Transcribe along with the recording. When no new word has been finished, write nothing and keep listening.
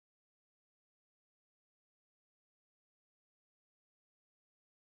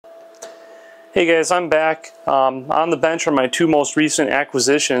Hey guys, I'm back. On the bench are my two most recent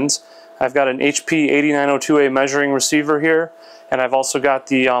acquisitions. I've got an HP 8902A measuring receiver here, and I've also got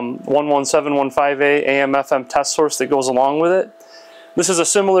the 11715A AM/FM test source that goes along with it. This is a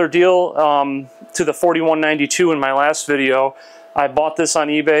similar deal to the 4192 in my last video. I bought this on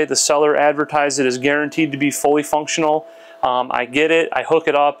eBay. The seller advertised it as guaranteed to be fully functional. I get it, I hook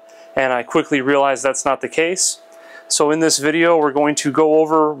it up, and I quickly realized that's not the case. So in this video, we're going to go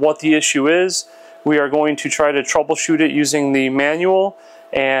over what the issue is. We are going to try to troubleshoot it using the manual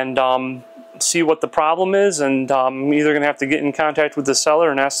and see what the problem is. And I'm either going to have to get in contact with the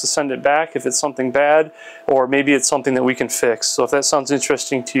seller and ask to send it back if it's something bad, or maybe it's something that we can fix. So if that sounds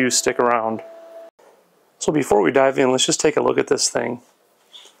interesting to you, stick around. So before we dive in, let's just take a look at this thing.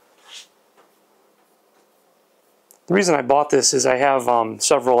 The reason I bought this is I have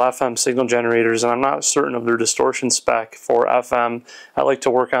several FM signal generators, and I'm not certain of their distortion spec for FM. I like to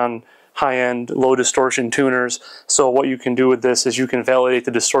work on high-end, low distortion tuners. So what you can do with this is you can validate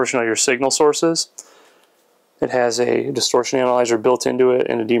the distortion of your signal sources. It has a distortion analyzer built into it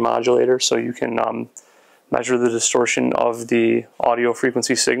and a demodulator, so you can measure the distortion of the audio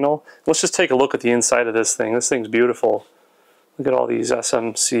frequency signal. Let's just take a look at the inside of this thing. This thing's beautiful. Look at all these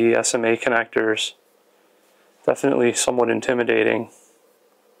SMC, SMA connectors. Definitely somewhat intimidating.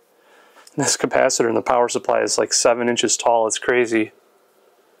 This capacitor in the power supply is like 7 inches tall. It's crazy.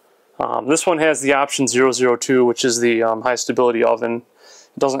 This one has the option 002, which is the high stability oven.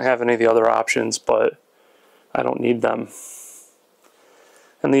 It doesn't have any of the other options, but I don't need them.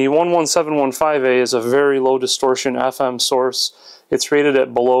 And the 11715A is a very low distortion FM source. It's rated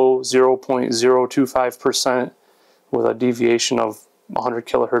at below 0.025% with a deviation of 100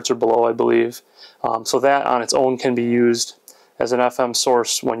 kilohertz or below, I believe. So that on its own can be used as an FM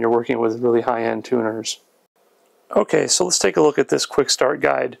source when you're working with really high-end tuners. Okay, so let's take a look at this quick start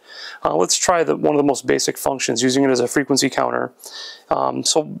guide. Let's try one of the most basic functions, using it as a frequency counter.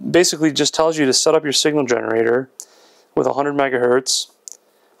 So basically it just tells you to set up your signal generator with 100 megahertz,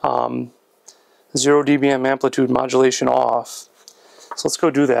 0 dBm amplitude modulation off. So let's go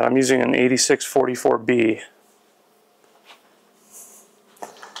do that. I'm using an 8644B.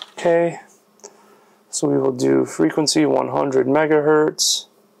 Okay, so we will do frequency 100 megahertz,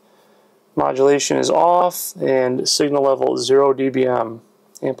 modulation is off, and signal level 0 dBm,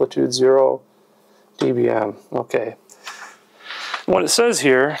 amplitude 0 dBm. Okay, what it says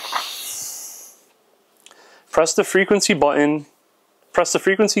here, press the frequency button, press the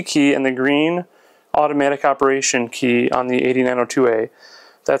frequency key and the green automatic operation key on the 8902A.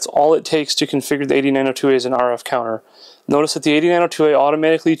 That's all it takes to configure the 8902A as an RF counter. Notice that the 8902A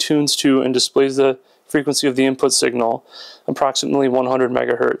automatically tunes to and displays the frequency of the input signal, approximately 100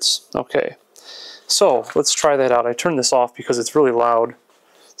 megahertz. Okay, so let's try that out. I turned this off because it's really loud.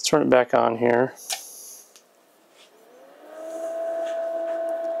 Let's turn it back on here.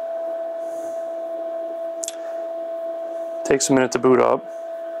 Takes a minute to boot up.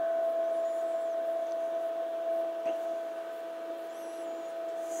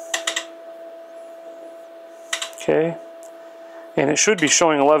 Okay, and it should be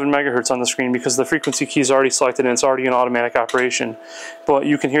showing 11 megahertz on the screen because the frequency key is already selected and it's already in automatic operation. But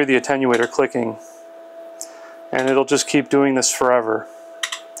you can hear the attenuator clicking, and it'll just keep doing this forever.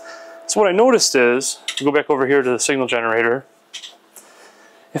 So what I noticed is, go back over here to the signal generator,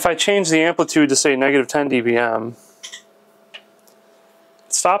 if I change the amplitude to say negative 10 dBm,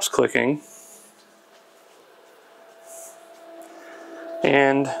 it stops clicking.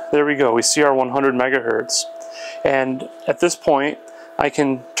 And there we go, we see our 100 megahertz. And at this point, I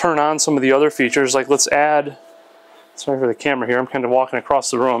can turn on some of the other features, like let's add, sorry for the camera here, I'm kind of walking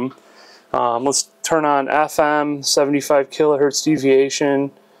across the room. Let's turn on FM, 75 kilohertz deviation,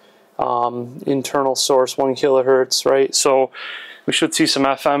 internal source 1 kilohertz, right? So we should see some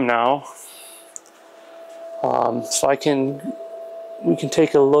FM now. So we can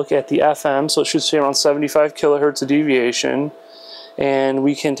take a look at the FM, so it should say around 75 kilohertz of deviation. And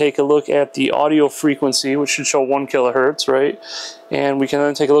we can take a look at the audio frequency, which should show 1 kilohertz, right? And we can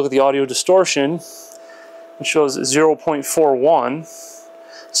then take a look at the audio distortion, which shows 0.41.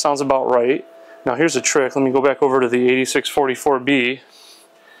 Sounds about right. Now here's a trick. Let me go back over to the 8644B.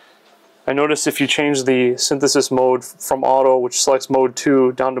 I noticed if you change the synthesis mode from auto, which selects mode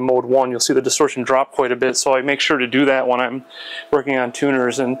 2, down to mode 1, you'll see the distortion drop quite a bit. So I make sure to do that when I'm working on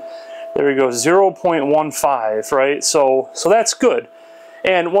tuners. And there we go, 0.15, right? So that's good.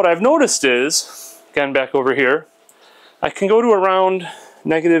 And what I've noticed is, again back over here, I can go to around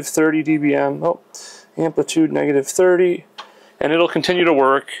negative 30 dBm, oh, amplitude negative 30, and it'll continue to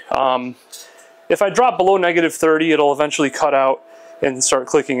work. If I drop below negative 30, it'll eventually cut out. and start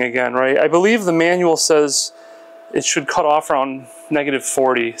clicking again, right? I believe the manual says it should cut off around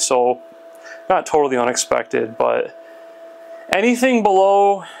 -40, so not totally unexpected, but anything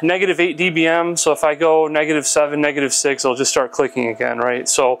below -8 dBm, so if I go -7, -6, it'll just start clicking again, right?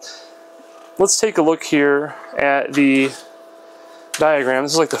 So let's take a look here at the diagram.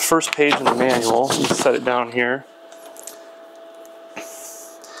 This is like the first page in the manual. Let me set it down here.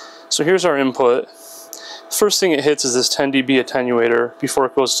 So here's our input. First thing it hits is this 10 dB attenuator before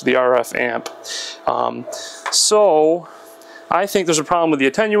it goes to the RF amp. So I think there's a problem with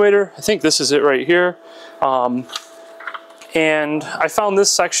the attenuator. I think this is it right here. And I found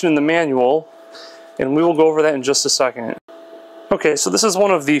this section in the manual, and we will go over that in just a second. Okay, so this is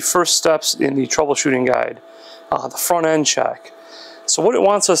one of the first steps in the troubleshooting guide, the front end check. So what it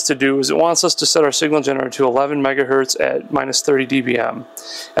wants us to do is it wants us to set our signal generator to 11 megahertz at -30 dBm.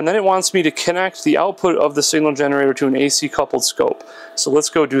 And then it wants me to connect the output of the signal generator to an AC coupled scope. So let's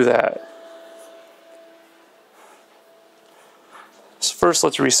go do that. So first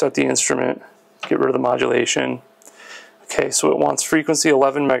let's reset the instrument, get rid of the modulation. Okay, so it wants frequency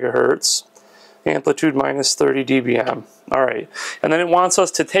 11 megahertz, amplitude -30 dBm. Alright, and then it wants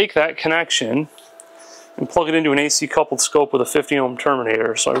us to take that connection and plug it into an AC coupled scope with a 50 ohm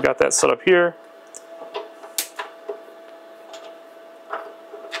terminator. So I've got that set up here.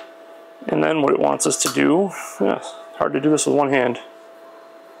 And then what it wants us to do, hard to do this with one hand.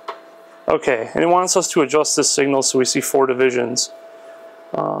 Okay, and it wants us to adjust this signal so we see 4 divisions.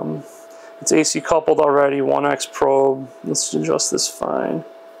 It's AC coupled already, 1x probe. Let's adjust this fine.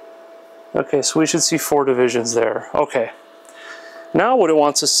 Okay, so we should see 4 divisions there. Okay. Now what it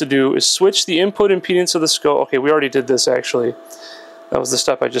wants us to do is switch the input impedance of the scope. Okay, we already did this actually. That was the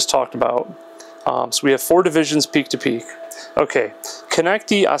step I just talked about. So we have 4 divisions peak to peak. Okay, connect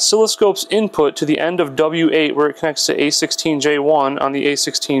the oscilloscope's input to the end of W8 where it connects to A16J1 on the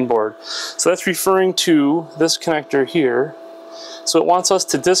A16 board. So that's referring to this connector here. So it wants us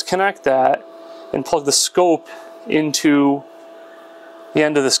to disconnect that and plug the scope into the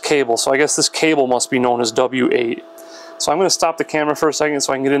end of this cable. So I guess this cable must be known as W8. So I'm going to stop the camera for a second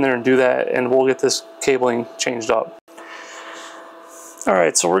so I can get in there and do that, and we'll get this cabling changed up.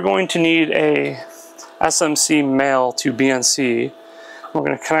 Alright, so we're going to need a SMC male to BNC. We're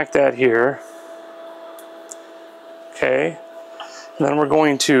going to connect that here. Okay, and then we're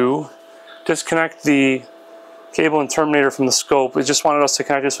going to disconnect the cable and terminator from the scope. It just wanted us to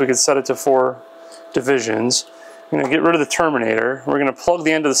connect it so we could set it to 4 divisions. We're going to get rid of the terminator. We're going to plug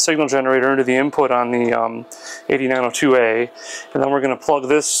the end of the signal generator into the input on the 8902A, and then we're going to plug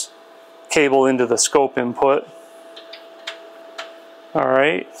this cable into the scope input.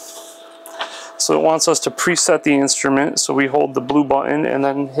 Alright, so it wants us to preset the instrument, so we hold the blue button and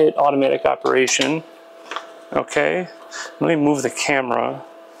then hit automatic operation. Okay, let me move the camera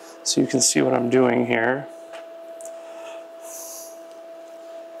so you can see what I'm doing here.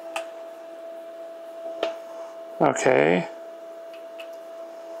 Okay.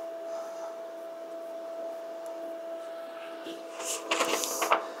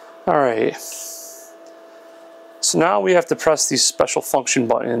 Alright. So now we have to press these special function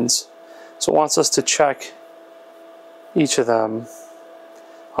buttons. So it wants us to check each of them.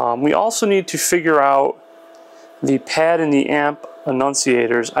 We also need to figure out the pad and the amp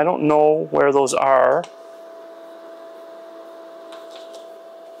annunciators. I don't know where those are.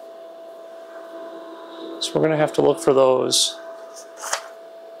 So we're going to have to look for those.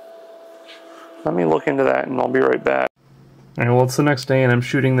 Let me look into that and I'll be right back. Alright, well it's the next day and I'm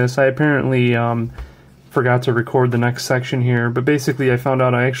shooting this. I apparently forgot to record the next section here, but basically I found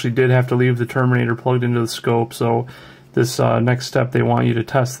out I actually did have to leave the terminator plugged into the scope, so this next step they want you to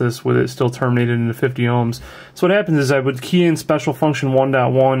test this with it still terminated into 50 ohms. So what happens is I would key in special function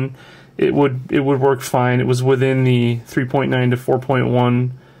 1.1, it would work fine. It was within the 3.9 to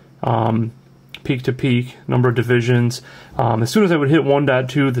 4.1 peak to peak number of divisions. As soon as I would hit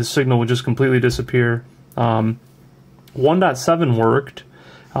 1.2, the signal would just completely disappear. 1.7 worked,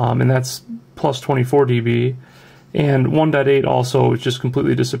 and that's plus 24 dB, and 1.8 also just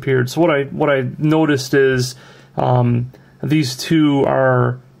completely disappeared. So what I noticed is these two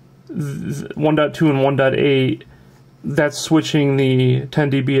are 1.2 and 1.8. That's switching the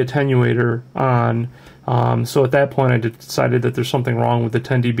 10 dB attenuator on. So at that point I decided that there's something wrong with the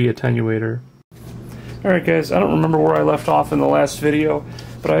 10 dB attenuator. Alright guys, I don't remember where I left off in the last video,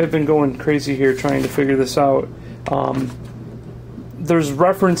 but I have been going crazy here trying to figure this out. There's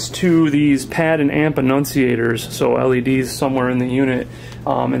reference to these pad and amp annunciators, so LEDs somewhere in the unit,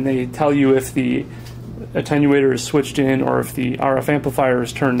 and they tell you if the attenuator is switched in or if the RF amplifier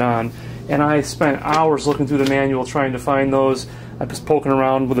is turned on. And I spent hours looking through the manual trying to find those. I was poking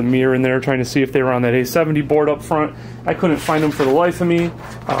around with a mirror in there trying to see if they were on that A70 board up front. I couldn't find them for the life of me.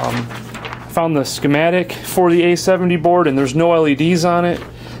 Found the schematic for the A70 board, and there's no LEDs on it.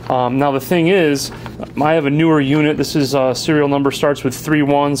 Now the thing is, I have a newer unit. This is serial number starts with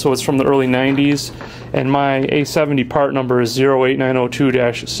 31, so it's from the early 90s, and my A70 part number is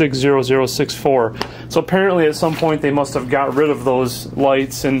 08902-60064. So apparently at some point they must have got rid of those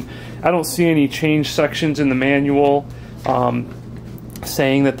lights, and I don't see any change sections in the manual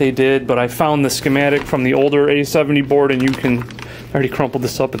saying that they did, but I found the schematic from the older A70 board, and you can, I already crumpled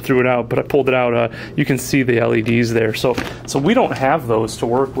this up and threw it out, but I pulled it out. You can see the LEDs there. So we don't have those to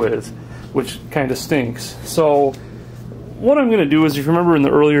work with, which kind of stinks. So what I'm going to do is, if you remember in the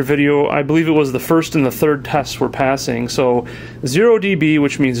earlier video, I believe it was the first and the third tests were passing. So 0 dB,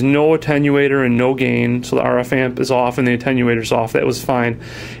 which means no attenuator and no gain. So the RF amp is off and the attenuator's off. That was fine.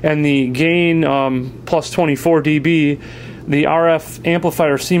 And the gain plus 24 dB, the RF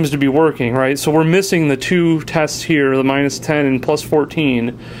amplifier seems to be working, right? So we're missing the two tests here, the minus 10 and plus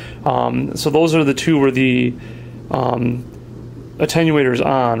 14. So those are the two where the attenuator's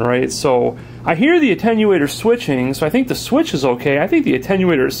on, right? So I hear the attenuator switching, so I think the switch is okay. I think the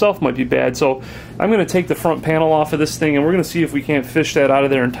attenuator itself might be bad, so I'm going to take the front panel off of this thing, and we're going to see if we can't fish that out of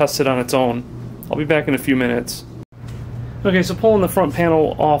there and test it on its own. I'll be back in a few minutes. Okay, so pulling the front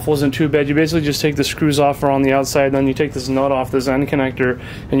panel off wasn't too bad. You basically just take the screws off around the outside, and then you take this nut off this end connector,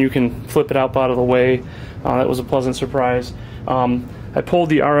 and you can flip it out of the way. That was a pleasant surprise. I pulled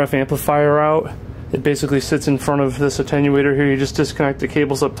the RF amplifier out. It basically sits in front of this attenuator here. You just disconnect the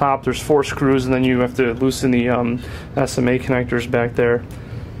cables up top. There's 4 screws, and then you have to loosen the SMA connectors back there.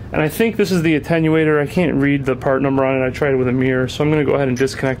 And I think this is the attenuator. I can't read the part number on it. I tried it with a mirror, so I'm going to go ahead and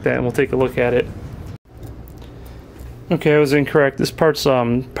disconnect that, and we'll take a look at it. Okay, I was incorrect. This part's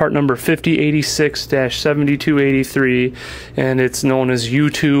part number 5086-7283, and it's known as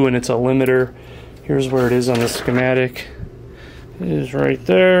U2, and it's a limiter. Here's where it is on the schematic. It is right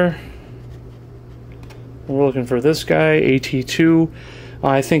there. We're looking for this guy, AT2.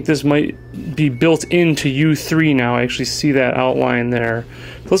 I think this might be built into U3 now. I actually see that outline there.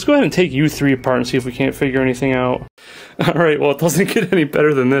 So let's go ahead and take U3 apart and see if we can't figure anything out. Alright, well, it doesn't get any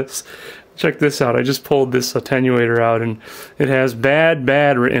better than this. Check this out. I just pulled this attenuator out, and it has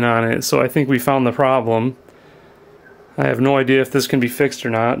bad written on it, so I think we found the problem. I have no idea if this can be fixed or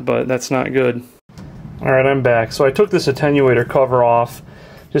not, but that's not good. Alright, I'm back. So I took this attenuator cover off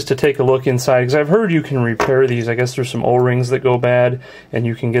just to take a look inside, because I've heard you can repair these. I guess there's some O-rings that go bad, and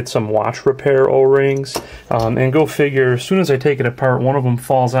you can get some watch repair O-rings. And go figure, as soon as I take it apart, one of them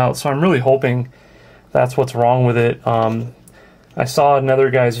falls out, so I'm really hoping that's what's wrong with it. I saw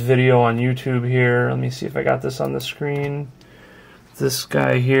another guy's video on YouTube here. Let me see if I got this on the screen. This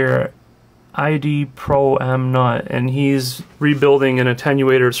guy here, ID Pro M Nut, and he's rebuilding an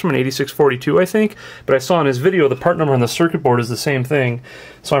attenuator. It's from an 8642, I think, but I saw in his video the part number on the circuit board is the same thing,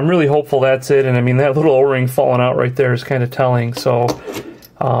 so I'm really hopeful that's it. And I mean, that little O-ring falling out right there is kind of telling. So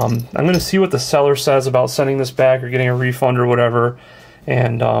I'm going to see what the seller says about sending this back or getting a refund or whatever,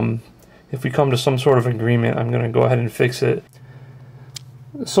 and if we come to some sort of agreement, I'm going to go ahead and fix it.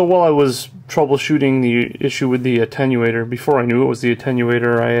 So while I was troubleshooting the issue with the attenuator, before I knew it was the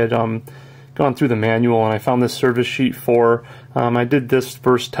attenuator, I had gone through the manual, and I found this service sheet for, I did this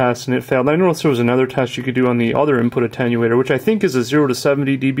first test and it failed. I noticed there was another test you could do on the other input attenuator, which I think is a 0 to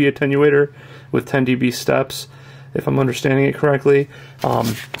 70 dB attenuator with 10 dB steps, if I'm understanding it correctly.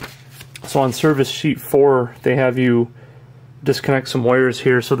 So on service sheet 4, they have you disconnect some wires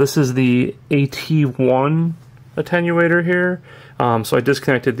here. So this is the AT1 attenuator here. So I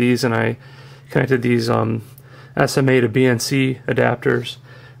disconnected these, and I connected these SMA to BNC adapters.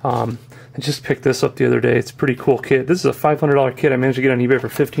 I just picked this up the other day. It's a pretty cool kit. This is a $500 kit I managed to get on eBay for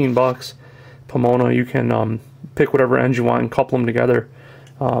 15 bucks. Pomona, you can pick whatever ends you want and couple them together.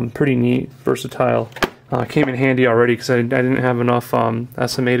 Pretty neat, versatile. Came in handy already because I didn't have enough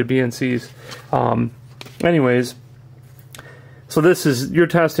SMA to BNCs. Anyways, so this is, you're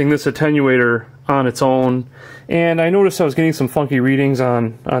testing this attenuator on its own, and I noticed I was getting some funky readings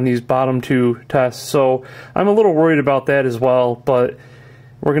on these bottom 2 tests, so I'm a little worried about that as well. But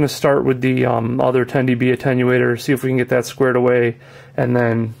we're going to start with the other 10 dB attenuator, see if we can get that squared away, and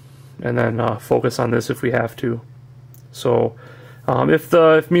then focus on this if we have to. So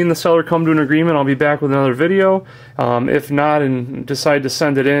if me and the seller come to an agreement, I'll be back with another video. If not, and decide to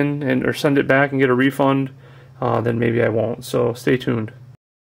send it in or send it back and get a refund, then maybe I won't. So stay tuned.